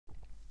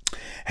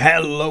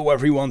Hello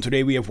everyone,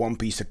 today we have One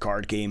Piece the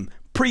card game,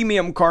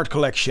 premium card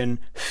collection,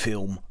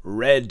 film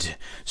red.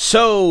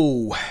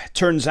 So,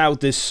 turns out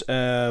this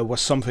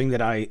was something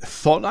that I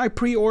thought I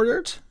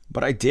pre-ordered,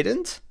 but I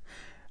didn't.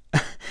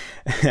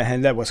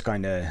 And that was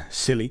kind of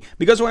silly,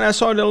 because when I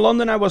saw it in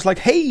London I was like,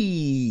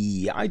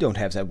 hey, I don't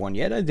have that one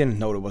yet. I didn't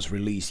know it was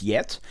released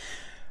yet.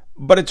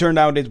 But it turned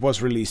out it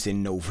was released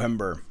in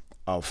November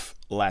of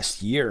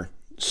last year.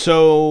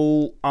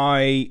 So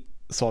I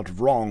thought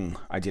wrong.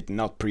 I did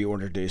not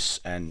pre-order this,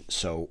 and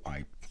so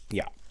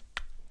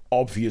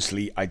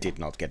obviously I did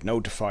not get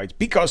notified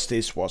because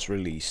this was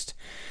released.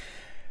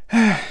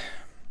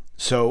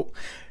 So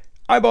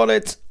I bought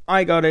it,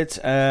 I got it.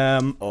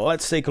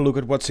 Let's take a look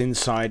at what's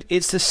inside.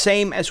 It's the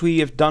same as we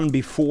have done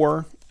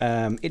before.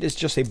 It is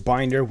just a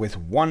binder with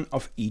one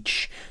of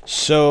each.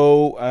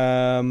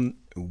 So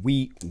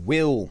we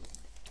will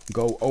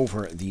go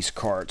over these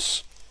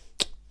cards.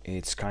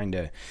 It's kind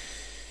of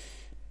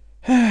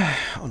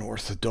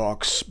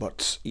unorthodox,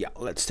 but yeah,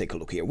 let's take a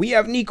look here. We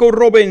have Nico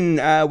Robin,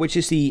 which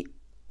is the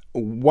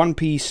One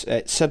Piece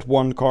set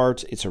 1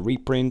 card. It's a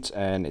reprint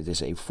and it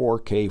is a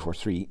 4K for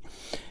 3.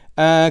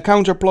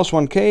 Counter plus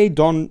 1K,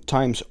 Don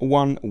times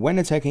 1 when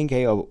attacking,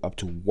 KO up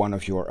to one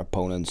of your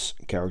opponent's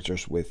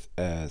characters with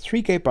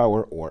 3K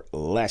power or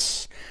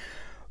less.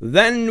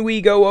 Then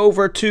we go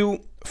over to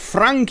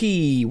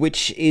Frankie,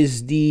 which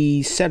is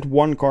the set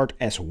 1 card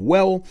as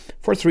well.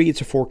 For 3,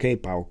 it's a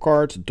 4K power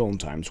card. Don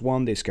times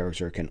 1. This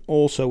character can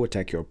also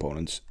attack your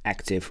opponent's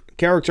active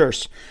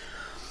characters.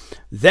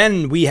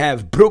 Then we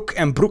have Brook,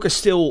 and Brook is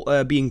still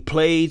being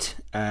played.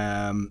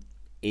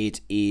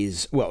 It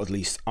is, well, at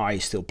least I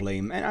still play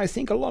him, and I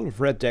think a lot of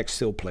red decks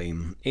still play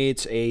him.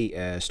 It's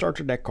a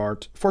starter deck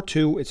card. For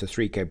 2, it's a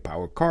 3K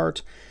power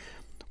card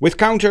with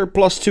counter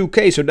plus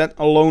 2K, so that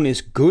alone is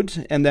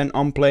good. And then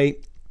on play,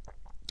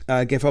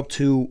 give up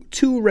to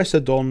 2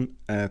 Restadon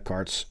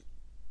cards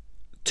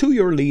to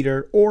your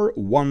leader or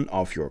one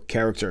of your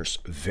characters.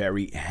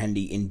 Very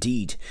handy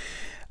indeed.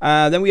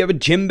 Then we have a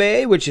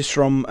Jinbei, which is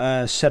from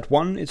set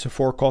 1. It's a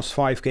 4-cost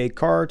 5K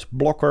card,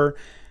 blocker.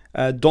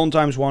 Don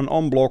times 1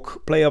 on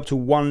block. Play up to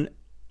 1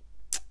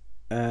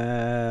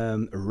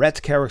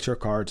 red character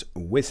card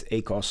with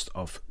a cost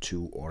of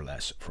 2 or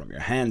less from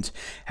your hand.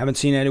 Haven't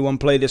seen anyone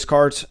play this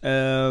card,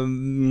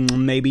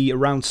 maybe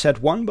around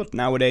set 1, but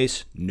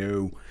nowadays,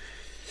 no.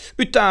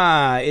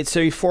 Uta, it's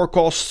a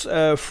 4-cost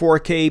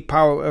 4K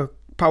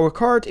power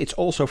card. It's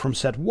also from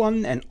set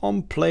 1, and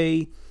on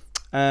play,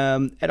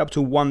 add up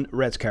to 1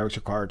 red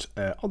character card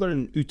other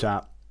than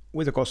Uta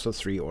with a cost of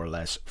 3 or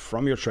less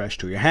from your trash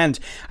to your hand.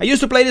 I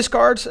used to play this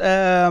card,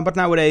 but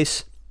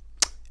nowadays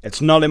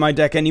it's not in my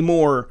deck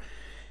anymore,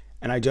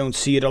 and I don't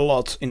see it a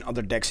lot in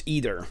other decks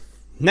either.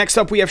 Next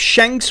up we have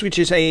Shanks, which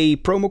is a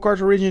promo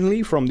card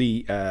originally from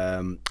the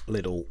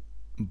little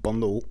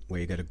bundle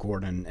where you get a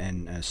Gordon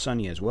and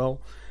Sunny as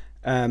well.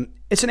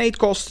 It's an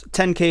 8-cost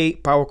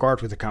 10K power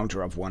card with a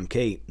counter of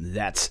 1K.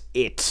 That's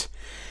it.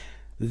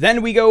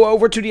 Then we go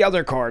over to the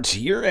other cards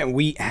here, and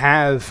we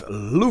have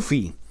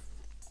Luffy.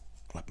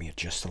 Let me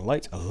adjust the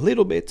light a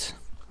little bit.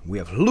 We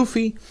have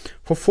Luffy.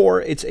 For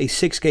 4, it's a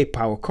 6K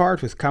power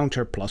card with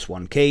counter plus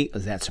 1K.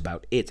 That's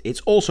about it.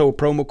 It's also a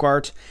promo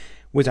card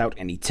without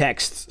any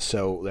text.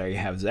 So there you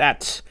have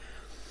that.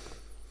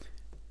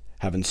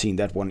 Haven't seen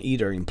that one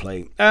either in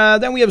play.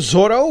 Then we have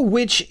Zoro,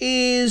 which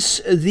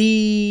is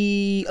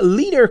the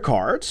leader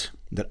card.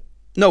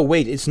 No,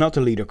 wait, it's not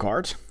the leader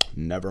card.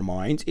 Never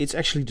mind. It's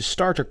actually the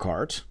starter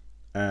card.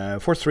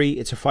 For 3,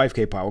 it's a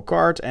 5K power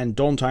card, and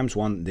Don times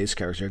 1, this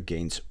character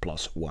gains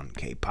plus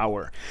 1K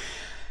power.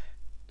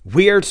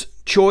 Weird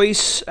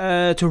choice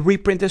to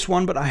reprint this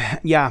one, but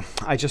I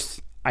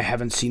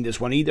haven't seen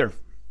this one either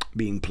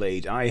being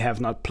played. I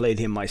have not played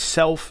him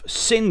myself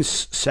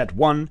since set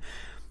 1,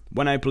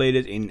 when I played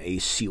it in a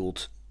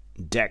sealed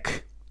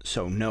deck.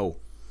 So no,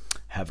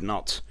 have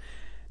not.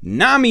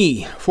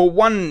 Nami, for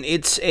 1,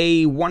 it's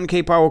a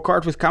 1K power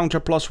card with counter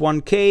plus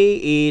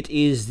 1K. It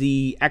is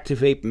the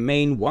activate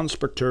main once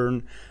per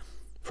turn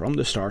from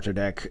the starter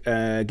deck.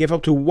 Give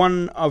up to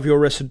 1 of your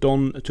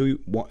Restadon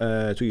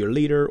to your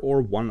leader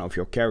or 1 of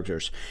your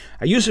characters.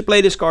 I used to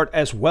play this card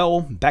as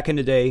well back in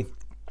the day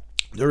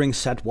during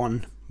set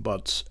 1,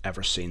 but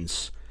ever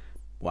since,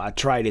 well, I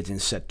tried it in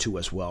set 2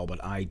 as well, but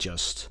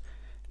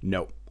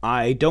no,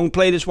 I don't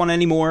play this one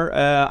anymore.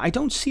 I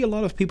don't see a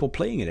lot of people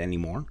playing it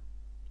anymore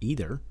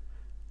either.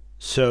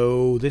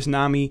 So this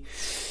Nami,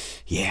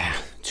 yeah,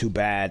 too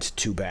bad,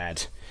 too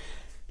bad.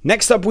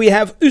 Next up we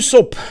have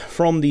Usopp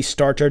from the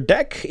starter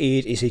deck.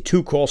 It is a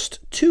 2-cost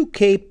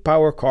 2K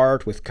power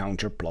card with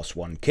counter plus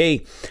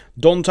 1K.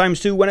 Don times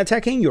 2 when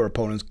attacking. Your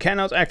opponent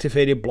cannot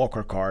activate a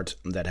blocker card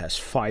that has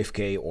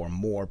 5K or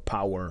more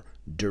power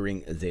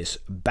during this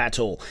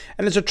battle.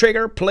 And as a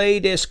trigger, play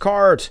this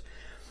card.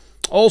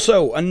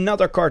 Also,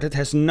 another card that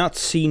has not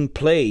seen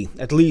play,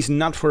 at least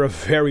not for a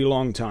very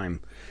long time.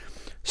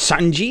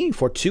 Sanji,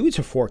 for 2, it's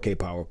a 4K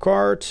power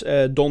card.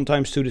 Don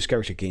times 2, this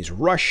character gains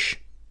Rush.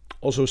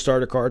 Also a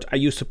starter card. I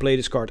used to play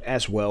this card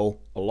as well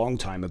a long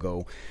time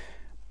ago.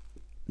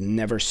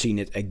 Never seen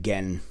it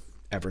again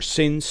ever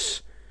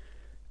since.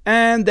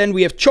 And then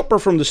we have Chopper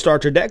from the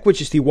starter deck,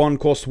 which is the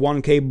 1-cost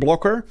 1k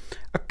blocker.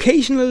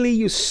 Occasionally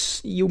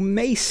you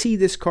may see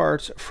this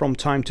card from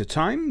time to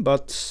time,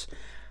 but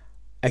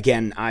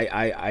again,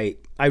 I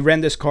ran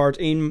this card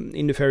in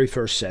the very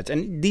first set.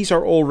 And these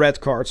are all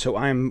red cards, so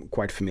I'm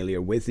quite familiar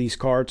with these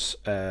cards.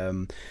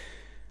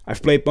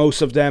 I've played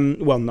most of them,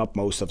 well, not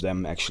most of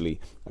them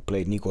actually. I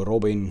played Nico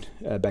Robin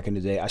back in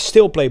the day. I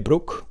still play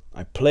Brook.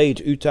 I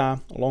played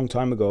Uta a long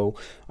time ago.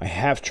 I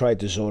have tried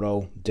the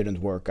Zoro, didn't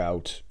work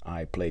out.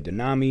 I played the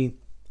Nami,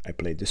 I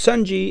played the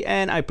Sanji,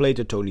 and I played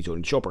the Tony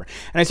Chopper.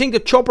 And I think the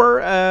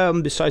Chopper,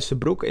 besides the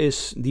Brook,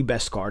 is the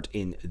best card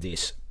in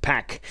this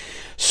pack.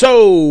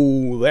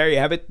 So, there you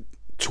have it.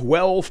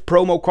 12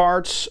 promo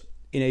cards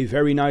in a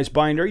very nice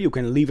binder. You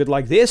can leave it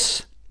like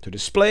this to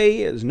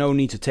display. There's no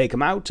need to take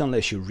them out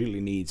unless you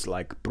really need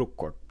like Brook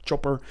or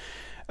Chopper.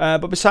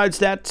 But besides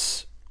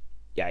that,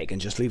 yeah, you can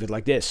just leave it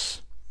like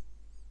this.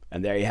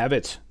 And there you have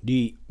it,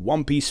 the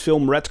One Piece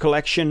Film Red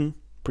Collection,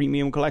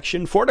 Premium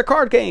Collection for the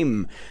card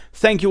game.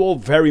 Thank you all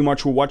very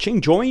much for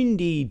watching. Join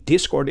the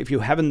Discord if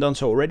you haven't done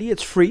so already.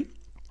 It's free.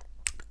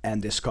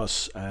 And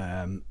discuss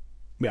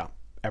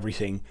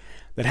everything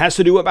that has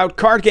to do about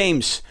card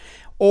games.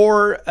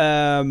 Or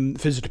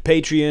visit the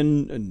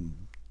Patreon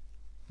and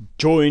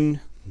join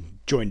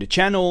the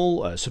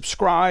channel,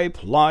 subscribe,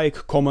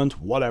 like, comment,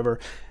 whatever.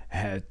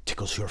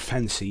 Tickles your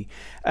fancy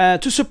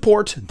to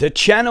support the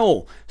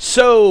channel.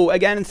 So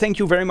again, thank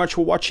you very much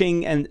for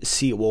watching and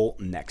see you all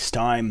next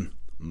time.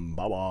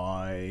 Bye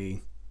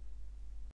bye.